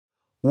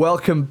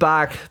Welcome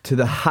back to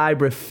the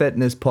Hybrid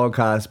Fitness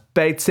Podcast,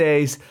 Bait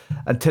says,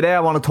 and today I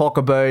want to talk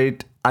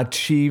about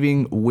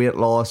achieving weight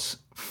loss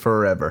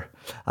forever.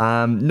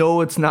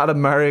 No, it's not a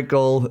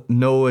miracle.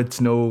 No, it's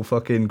no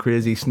fucking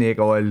crazy snake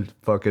oil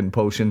fucking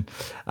potion.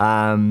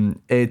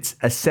 It's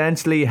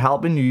essentially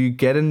helping you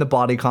get in the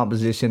body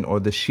composition or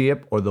the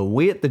shape or the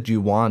weight that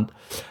you want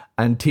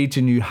and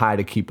teaching you how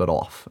to keep it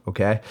off,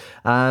 okay?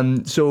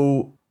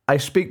 So I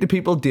speak to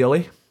people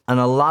daily. And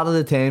a lot of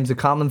the times, the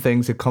common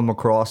things that come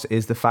across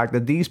is the fact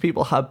that these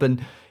people have been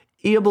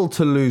able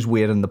to lose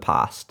weight in the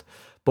past.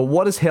 But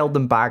what has held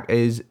them back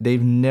is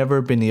they've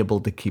never been able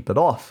to keep it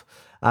off.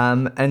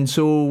 And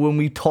so when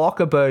we talk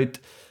about,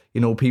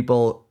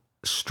 people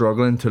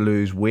struggling to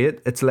lose weight,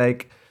 it's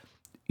like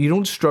you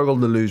don't struggle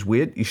to lose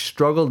weight, you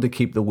struggle to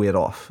keep the weight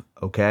off,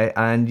 okay?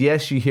 And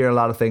yes, you hear a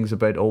lot of things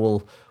about,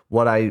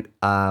 what I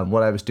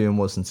was doing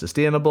wasn't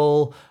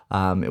sustainable.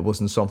 It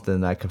wasn't something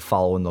that I could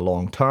follow in the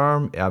long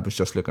term. I was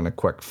just looking at a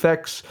quick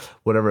fix,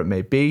 whatever it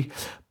may be.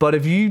 But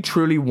if you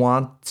truly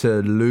want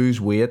to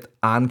lose weight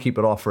and keep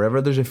it off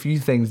forever, there's a few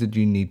things that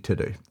you need to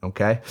do,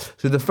 okay?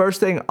 So the first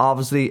thing,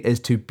 obviously, is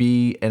to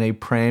be in a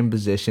prime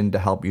position to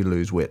help you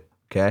lose weight,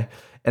 okay?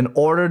 In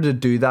order to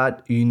do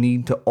that, you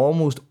need to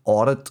almost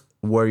audit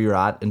where you're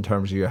at in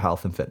terms of your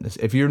health and fitness.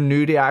 If you're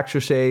new to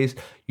exercise,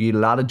 you eat a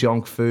lot of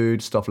junk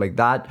food, stuff like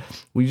that,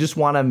 we just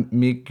want to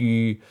make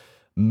you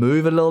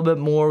move a little bit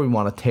more. We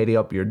want to tidy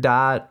up your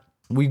diet.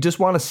 We just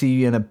want to see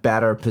you in a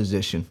better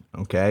position,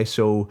 okay?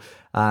 So,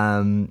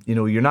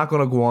 you're not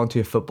going to go onto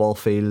a football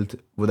field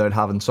without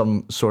having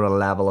some sort of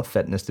level of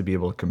fitness to be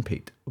able to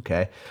compete,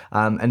 okay?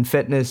 And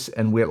fitness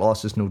and weight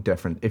loss is no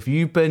different. If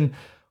you've been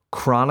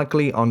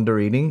chronically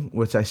under eating,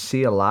 which I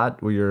see a lot,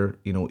 where you're,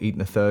 eating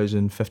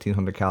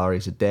 1,500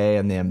 calories a day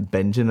and then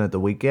binging at the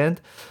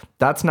weekend,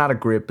 that's not a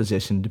great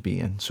position to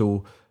be in.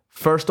 So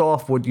first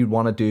off, what you'd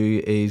want to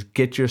do is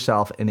get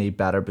yourself in a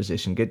better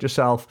position. Get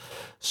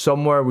yourself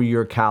somewhere where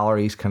your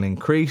calories can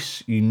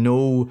increase.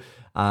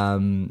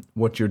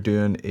 What you're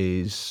doing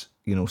is,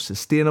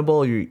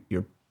 sustainable.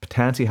 You're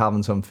potentially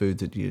having some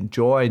foods that you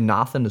enjoy.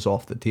 Nothing is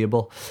off the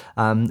table.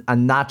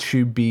 And that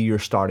should be your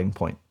starting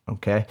point.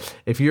 Okay,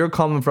 if you're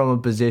coming from a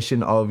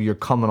position of you're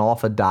coming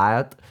off a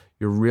diet,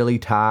 you're really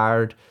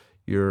tired,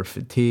 you're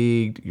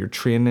fatigued, your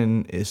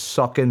training is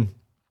sucking,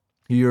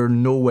 you're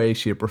no way,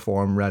 shape, or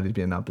form ready to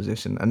be in that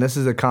position. And this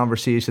is a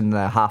conversation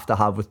that I have to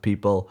have with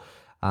people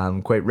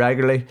quite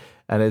regularly.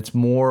 And it's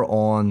more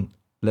on,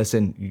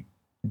 listen,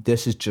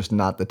 this is just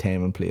not the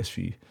time and place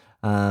for you.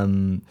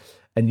 And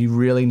you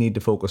really need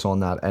to focus on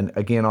that. And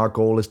again, our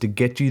goal is to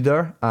get you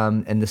there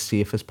in the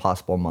safest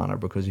possible manner.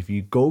 Because if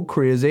you go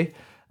crazy,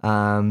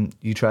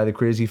 you try the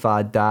crazy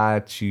fad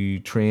diet,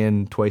 you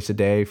train twice a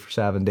day for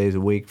 7 days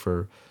a week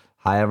for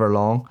however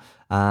long.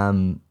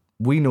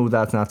 We know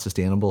that's not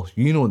sustainable.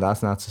 You know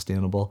that's not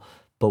sustainable.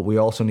 But we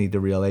also need to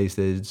realize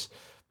that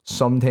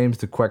sometimes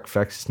the quick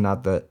fix is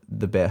not the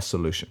best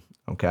solution.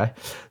 Okay?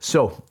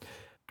 So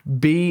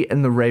be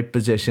in the right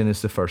position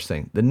is the first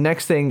thing. The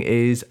next thing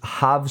is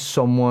have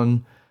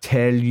someone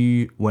tell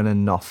you when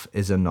enough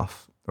is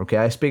enough. Okay,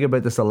 I speak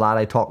about this a lot.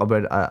 I talk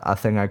about a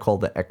thing I call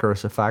the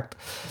Icarus effect.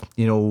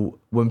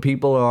 When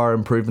people are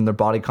improving their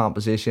body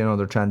composition or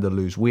they're trying to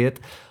lose weight,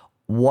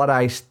 what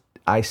I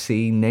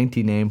see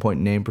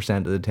 99.9%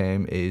 of the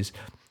time is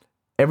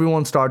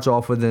everyone starts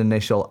off with the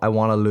initial, I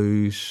want to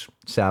lose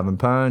 7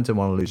 pounds, I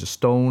want to lose a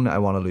stone, I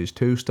want to lose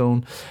 2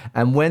 stone.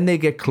 And when they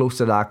get close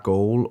to that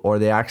goal, or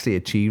they actually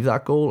achieve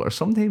that goal, or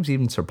sometimes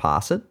even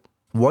surpass it,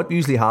 what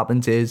usually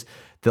happens is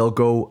they'll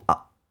go,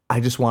 I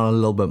just want a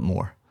little bit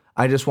more.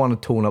 I just want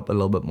to tone up a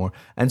little bit more.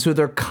 And so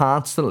they're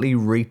constantly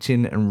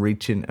reaching and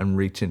reaching and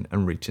reaching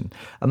and reaching.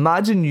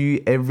 Imagine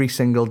you every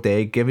single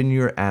day giving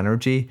your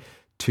energy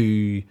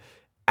to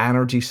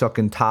energy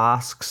sucking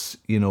tasks,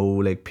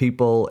 like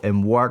people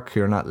in work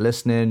who are not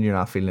listening, you're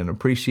not feeling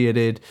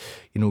appreciated,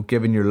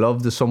 giving your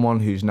love to someone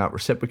who's not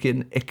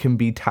reciprocating. It can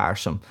be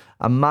tiresome.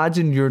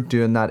 Imagine you're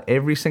doing that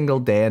every single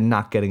day and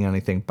not getting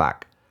anything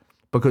back.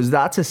 Because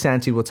that's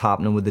essentially what's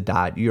happening with the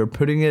diet. You're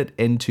putting it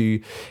into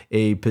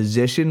a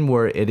position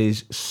where it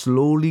is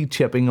slowly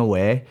chipping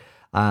away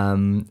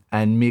and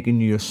making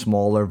you a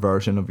smaller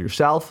version of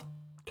yourself.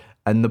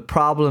 And the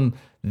problem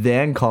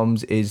then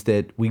comes is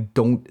that we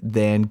don't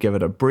then give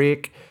it a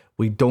break.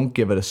 We don't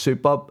give it a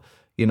soup up.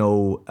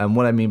 And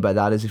what I mean by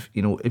that is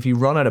if you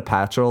run out of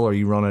petrol or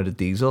you run out of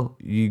diesel,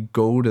 you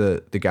go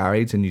to the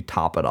garage and you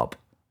top it up.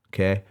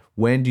 Okay?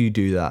 When do you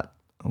do that?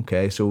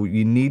 Okay, so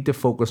you need to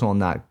focus on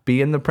that.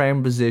 Be in the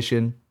prime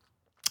position,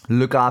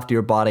 look after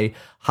your body,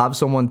 have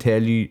someone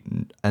tell you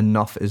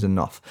enough is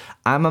enough.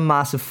 I'm a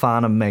massive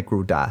fan of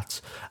micro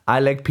diets. I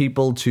like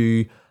people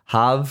to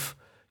have,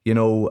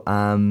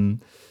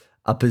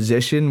 a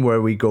position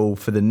where we go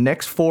for the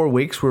next 4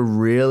 weeks, we're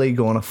really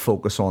going to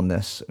focus on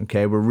this.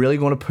 Okay, we're really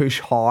going to push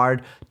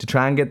hard to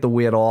try and get the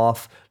weight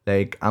off.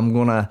 Like I'm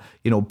going to,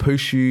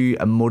 push you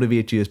and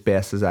motivate you as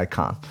best as I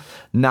can.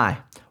 Now,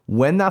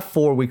 When that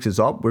 4 weeks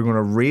is up, we're going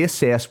to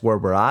reassess where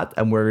we're at,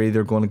 and we're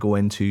either going to go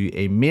into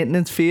a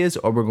maintenance phase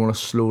or we're going to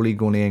slowly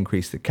going to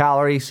increase the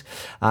calories.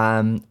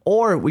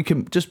 Or we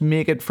can just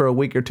make it for a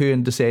week or two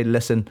and decide,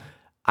 listen,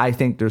 I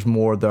think there's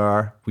more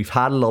there. We've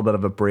had a little bit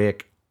of a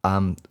break,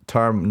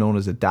 term known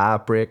as a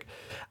diet break,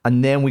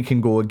 and then we can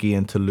go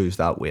again to lose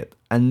that weight.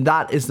 And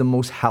that is the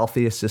most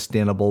healthiest,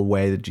 sustainable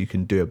way that you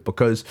can do it,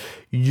 because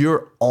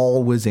you're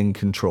always in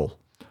control.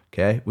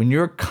 Okay, when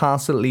you're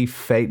constantly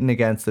fighting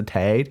against the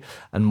tide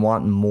and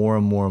wanting more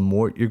and more and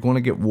more, you're going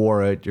to get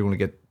wore out. You're going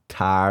to get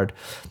tired,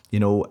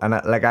 and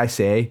like I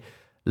say,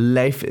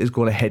 life is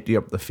going to hit you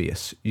up the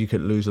face. You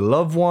could lose a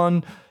loved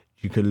one,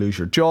 you could lose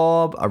your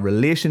job, a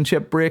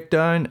relationship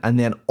breakdown, and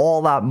then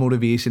all that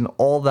motivation,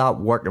 all that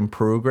work in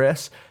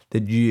progress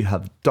that you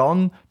have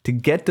done to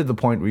get to the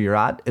point where you're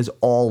at is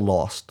all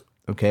lost.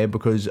 Okay,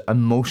 because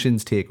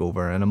emotions take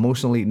over, and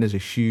emotional eating is a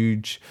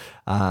huge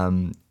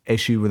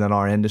issue within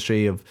our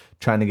industry of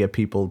trying to get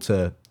people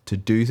to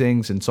do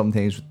things, and some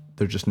things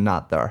they're just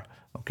not there.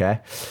 Okay,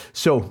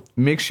 so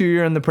make sure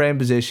you're in the prime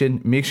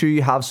position. Make sure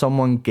you have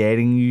someone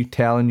guiding you,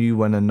 telling you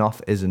when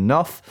enough is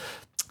enough.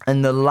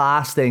 And the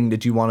last thing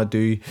that you want to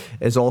do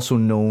is also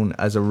known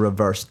as a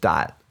reverse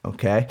diet.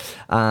 Okay,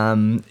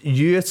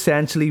 you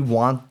essentially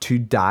want to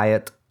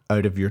diet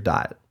out of your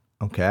diet.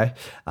 Okay,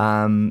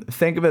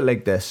 think of it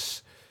like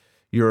this.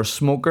 You're a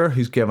smoker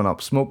who's given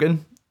up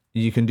smoking.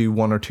 You can do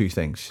one or two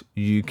things.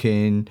 You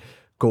can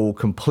go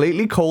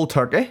completely cold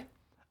turkey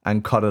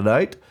and cut it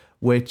out,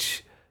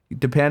 which,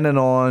 depending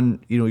on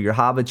your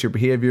habits, your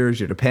behaviors,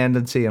 your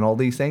dependency, and all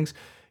these things,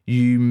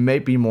 you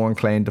might be more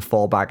inclined to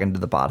fall back into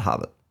the bad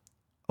habit.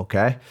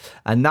 Okay,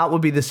 and that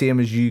would be the same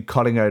as you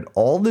cutting out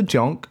all the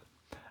junk,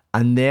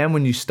 and then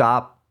when you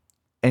stop,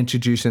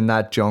 introducing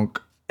that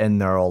junk in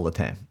there all the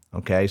time.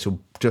 Okay, so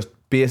just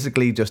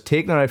basically just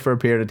taking it out for a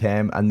period of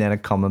time and then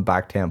it coming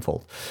back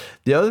tenfold.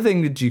 The other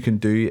thing that you can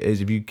do is,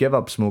 if you give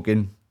up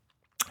smoking,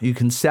 you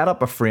can set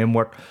up a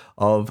framework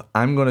of,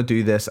 I'm going to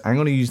do this. I'm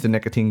going to use the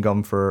nicotine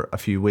gum for a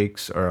few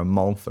weeks or a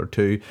month or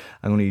two.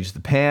 I'm going to use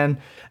the pen.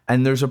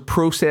 And there's a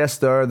process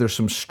there. There's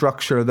some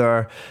structure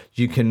there.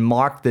 You can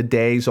mark the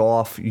days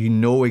off. You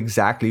know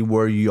exactly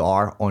where you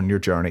are on your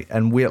journey.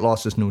 And weight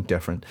loss is no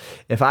different.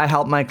 If I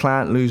help my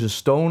client lose a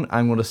stone,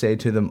 I'm going to say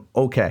to them,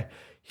 okay,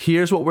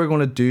 here's what we're going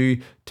to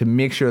do to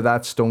make sure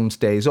that stone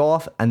stays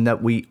off and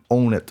that we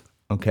own it.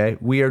 Okay,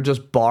 we are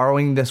just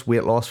borrowing this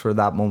weight loss for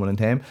that moment in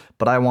time,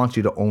 but I want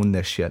you to own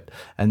this shit.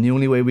 And the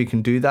only way we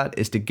can do that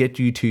is to get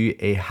you to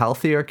a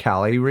healthier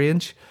calorie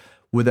range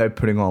without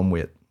putting on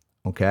weight.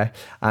 Okay,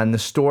 and the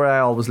story I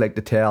always like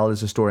to tell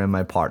is the story of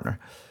my partner.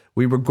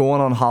 We were going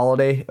on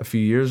holiday a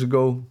few years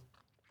ago,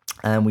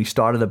 and we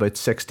started about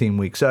 16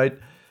 weeks out,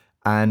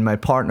 and my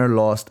partner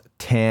lost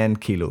 10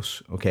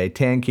 kilos. Okay,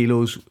 10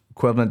 kilos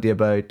equivalent to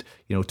about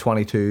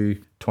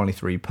 22,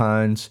 23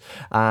 pounds.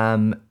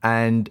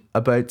 And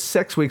about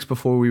 6 weeks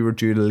before we were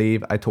due to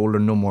leave, I told her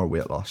no more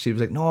weight loss. She was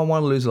like, no, I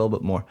want to lose a little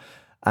bit more.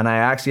 And I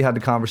actually had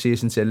the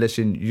conversation and said,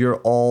 listen, you're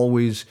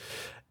always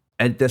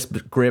at this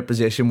great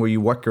position where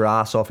you work your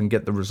ass off and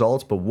get the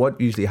results, but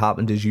what usually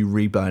happens is you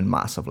rebound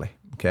massively.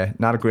 Okay,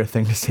 not a great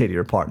thing to say to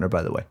your partner,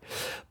 by the way.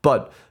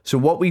 But so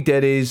what we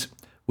did is,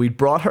 we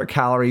brought her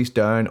calories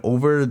down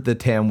over the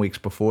 10 weeks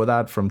before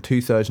that from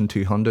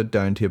 2,200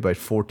 down to about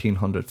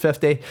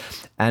 1,450.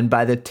 And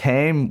by the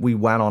time we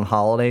went on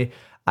holiday,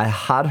 I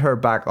had her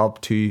back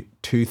up to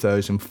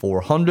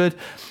 2,400,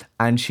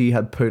 and she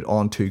had put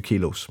on 2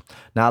 kilos.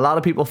 Now, a lot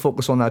of people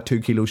focus on that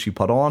 2 kilos she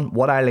put on.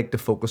 What I like to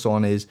focus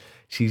on is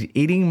she's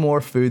eating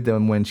more food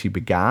than when she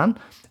began,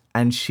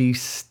 and she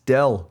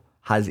still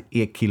has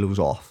 8 kilos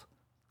off.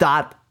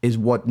 That is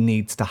what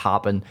needs to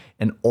happen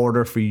in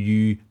order for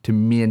you to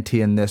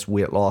maintain this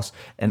weight loss,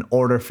 in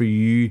order for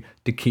you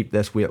to keep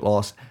this weight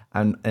loss,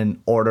 and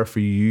in order for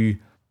you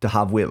to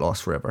have weight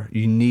loss forever.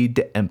 You need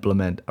to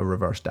implement a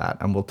reverse diet.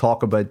 And we'll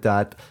talk about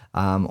that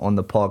on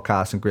the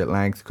podcast in great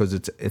length, because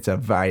it's a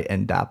very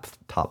in-depth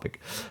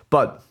topic.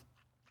 But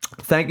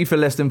thank you for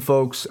listening,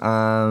 folks.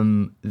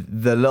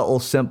 The little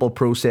simple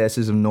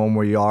processes of knowing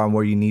where you are and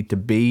where you need to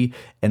be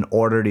in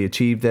order to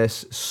achieve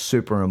this,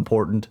 super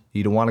important.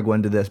 You don't want to go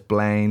into this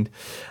blind.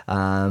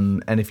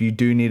 And if you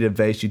do need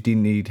advice, you do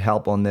need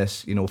help on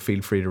this,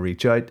 feel free to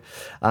reach out.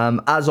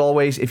 As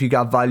always, if you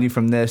got value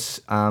from this,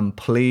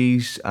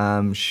 please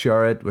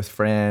share it with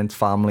friends,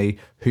 family,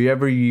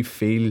 whoever you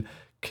feel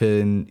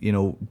can,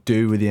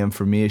 do with the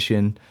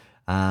information.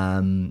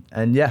 And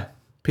yeah,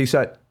 peace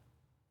out.